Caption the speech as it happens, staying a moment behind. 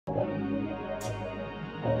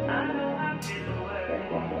Hey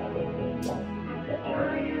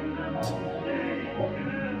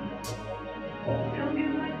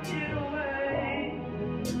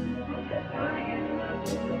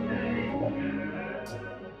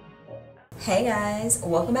guys,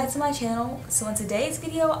 welcome back to my channel. So in today's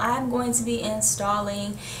video, I'm going to be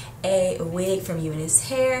installing a wig from Unice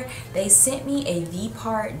Hair. They sent me a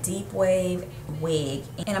V-part deep wave wig,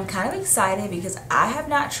 and I'm kind of excited because I have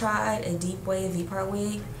not tried a deep wave V-part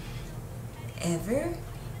wig ever,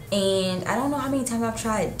 and I don't know how many times I've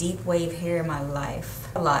tried deep wave hair in my life.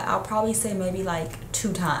 A lot. I'll probably say maybe like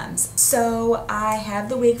 2 times. So I have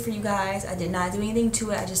the wig for you guys. I did not do anything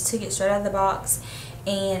to it. I just took it straight out of the box.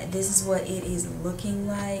 And this is what it is looking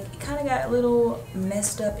like. It kind of got a little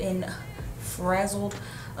messed up and frazzled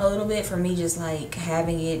a little bit for me just like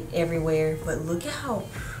having it everywhere. But look at how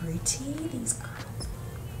pretty these curls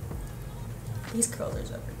are. These curls are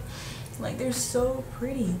so pretty. Like, they're so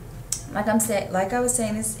pretty. Like I was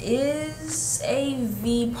saying, this is a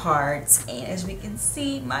V part, and as we can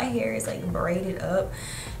see, my hair is like braided up,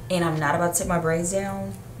 and I'm not about to take my braids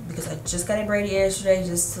down because I just got it braided yesterday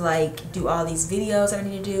just to like do all these videos I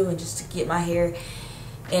need to do and just to get my hair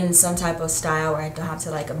in some type of style where I don't have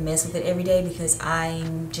to like mess with it every day, because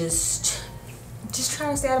I'm just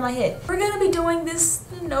trying to stay out of my head. We're gonna be doing this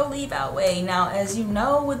no leave out way. Now, as you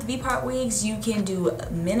know, with V-part wigs, you can do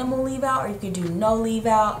minimal leave out or you can do no leave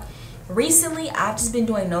out. Recently, I've just been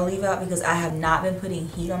doing no leave out because I have not been putting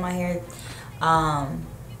heat on my hair.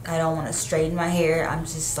 I don't want to straighten my hair. I'm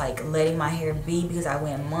just like letting my hair be because I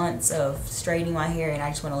went months of straightening my hair and I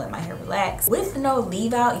just want to let my hair relax. With no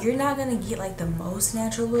leave out, you're not going to get like the most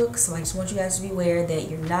natural look. So I just want you guys to be aware that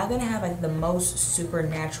you're not going to have like the most super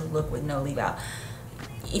natural look with no leave out.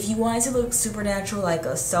 If you want it to look super natural, like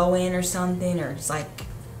a sew-in or something, or just like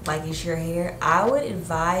it's your hair, I would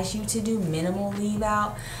advise you to do minimal leave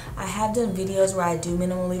out. I have done videos where I do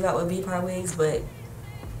minimal leave out with V-part wigs, but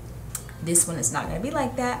this one is not going to be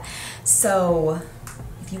like that. So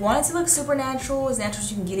if you want it to look super natural, as natural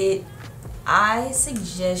as you can get it, I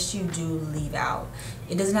suggest you do leave out.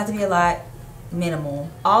 It doesn't have to be a lot, minimal.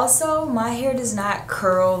 Also, my hair does not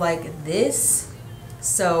curl like this,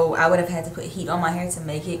 so I would have had to put heat on my hair to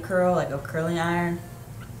make it curl, like a curling iron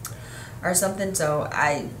or something. So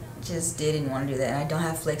I just didn't want to do that, and I don't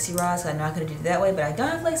have flexi rods, so I'm not going to do it that way, but I don't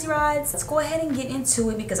have flexi rods. Let's go ahead and get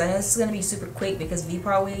into it because I know this is going to be super quick, because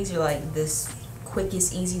V-part wigs are like this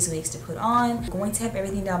quickest, easiest wigs to put on. I'm going to have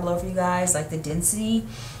everything down below for you guys, like the density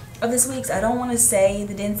of this wigs. I don't want to say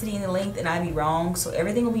the density and the length and I'd be wrong, so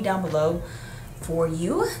everything will be down below for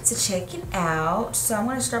you to check it out. So I'm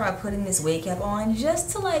going to start by putting this wig cap on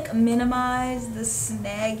just to like minimize the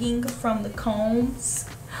snagging from the combs,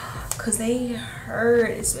 because they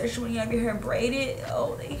hurt, especially when you have your hair braided.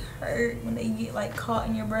 Oh, they hurt when they get like caught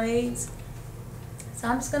in your braids. So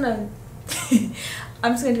I'm just gonna do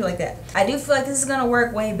it like that. I do feel like this is gonna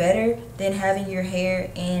work way better than having your hair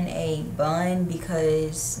in a bun,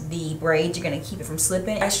 because the braids are gonna keep it from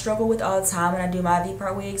slipping. I struggle with all the time when I do my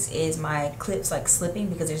V-part wigs is my clips like slipping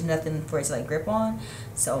because there's nothing for it to like grip on.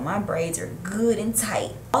 So my braids are good and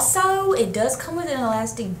tight. Also, it does come with an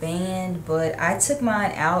elastic band, but I took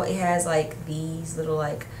mine out. It has like these little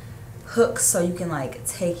like hooks so you can like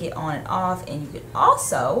take it on and off, and you can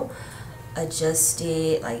also adjust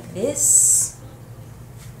it like this,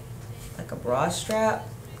 like a bra strap.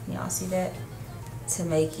 Y'all see that? To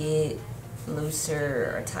make it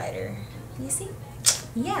looser or tighter. You see?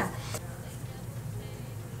 Yeah.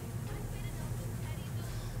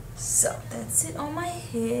 So that's it on my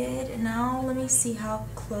head. Now let me see how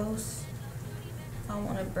close I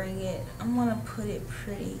want to bring it. I'm going to put it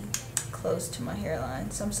pretty close to my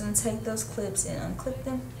hairline. So I'm just going to take those clips and unclip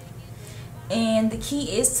them. And the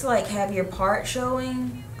key is to like have your part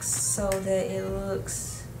showing so that it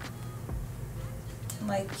looks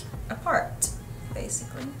like a part,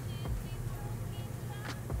 basically.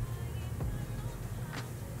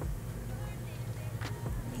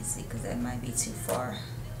 Let me see, because that might be too far.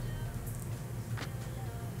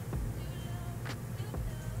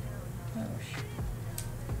 Oh, shoot.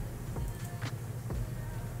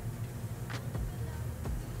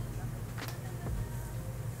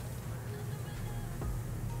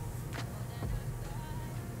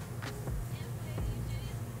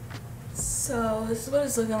 So this is what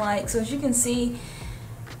it's looking like. So as you can see,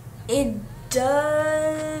 it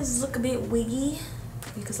does look a bit wiggy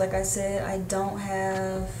because, like I said, I don't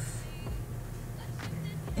have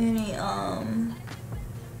any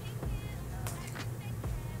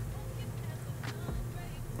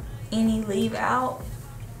leave out.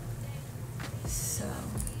 So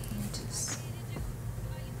let me just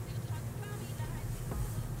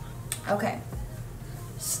Okay,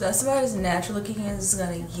 so that's about as natural looking as it's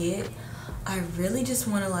gonna get. I really just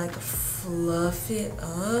want to like fluff it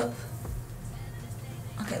up.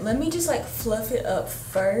 Okay, let me just like fluff it up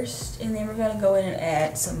first, and then we're gonna go in and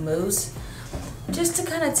add some mousse just to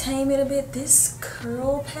kind of tame it a bit. This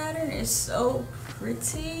curl pattern is so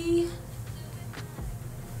pretty.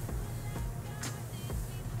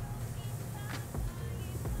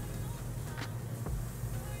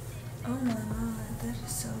 Oh my god, that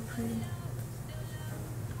is so pretty.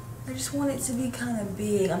 I just want it to be kind of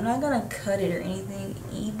big. I'm not gonna cut it or anything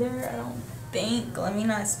either, I don't think. Let me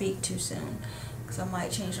not speak too soon, because I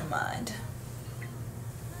might change my mind.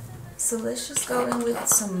 So let's just go in with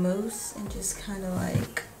some mousse and just kind of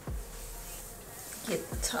like get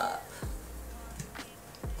the top.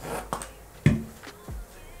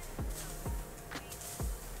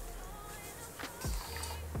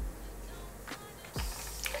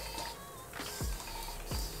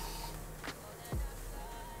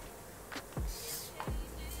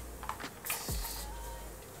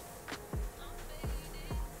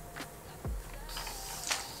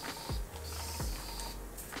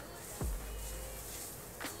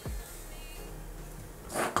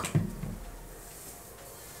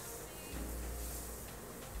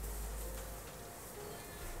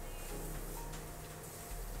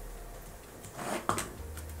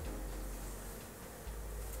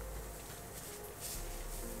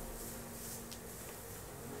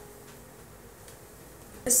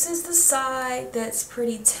 This is the side that's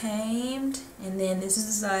pretty tamed, and then this is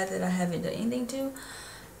the side that I haven't done anything to.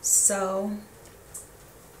 So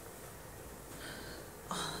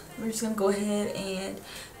we're just gonna go ahead and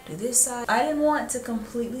do this side. I didn't want to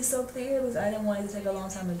completely soak the hair because I didn't want it to take a long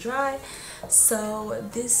time to dry. So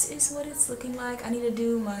this is what it's looking like. I need to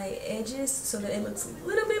do my edges so that it looks a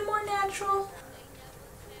little bit more natural.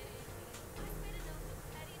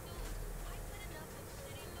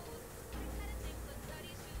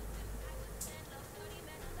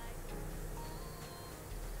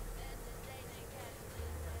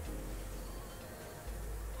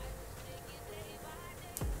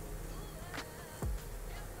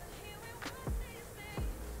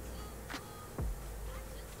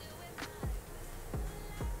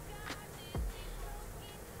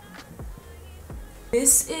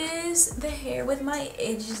 This is the hair with my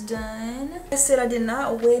edges done. Like I said, I did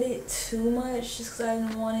not wet it too much just because I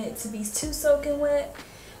didn't want it to be too soaking wet,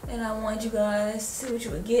 and I wanted you guys to see what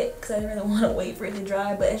you would get because I didn't really want to wait for it to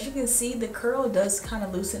dry. But as you can see, the curl does kind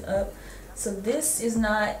of loosen up. So this did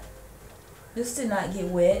not get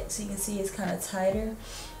wet, so you can see it's kind of tighter.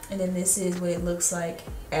 And then this is what it looks like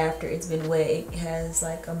after it's been wet. It has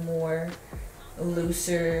like a more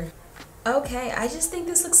looser. Okay, I just think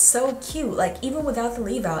this looks so cute. Like, even without the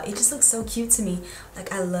leave out, it just looks so cute to me.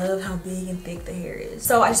 Like, I love how big and thick the hair is.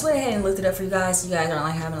 So I just went ahead and looked it up for you guys, so you guys aren't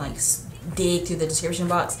like having like dig through the description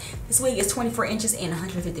box. This wig is 24 inches and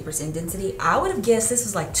 150% density. I would have guessed this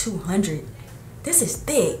was like 200. This is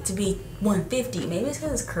thick to be 150. Maybe it's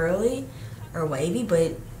because it's curly or wavy,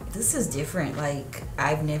 but this is different. Like,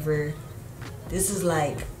 this is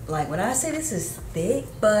like when I say this is thick.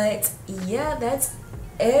 But yeah, that's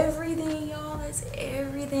everything, y'all. That's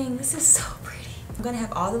everything. This is so pretty. I'm gonna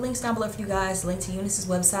have all the links down below for you guys. Link to Unice's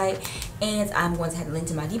website, and I'm going to have the link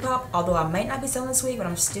to my Depop. Although I might not be selling this week, but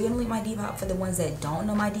I'm still gonna link my Depop for the ones that don't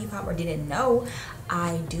know my Depop or didn't know.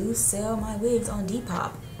 I do sell my wigs on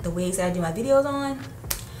Depop. The wigs that I do my videos on,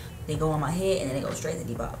 they go on my head and then they go straight to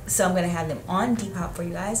Depop. So I'm gonna have them on Depop for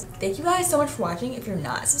you guys. Thank you guys so much for watching. If you're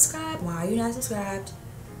not subscribed, why are you not subscribed?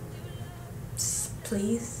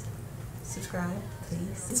 Please subscribe.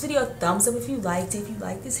 Please. This video, a thumbs up if you liked it, if you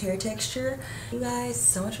like this hair texture. Thank you guys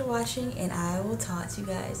so much for watching, and I will talk to you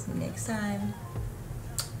guys next time.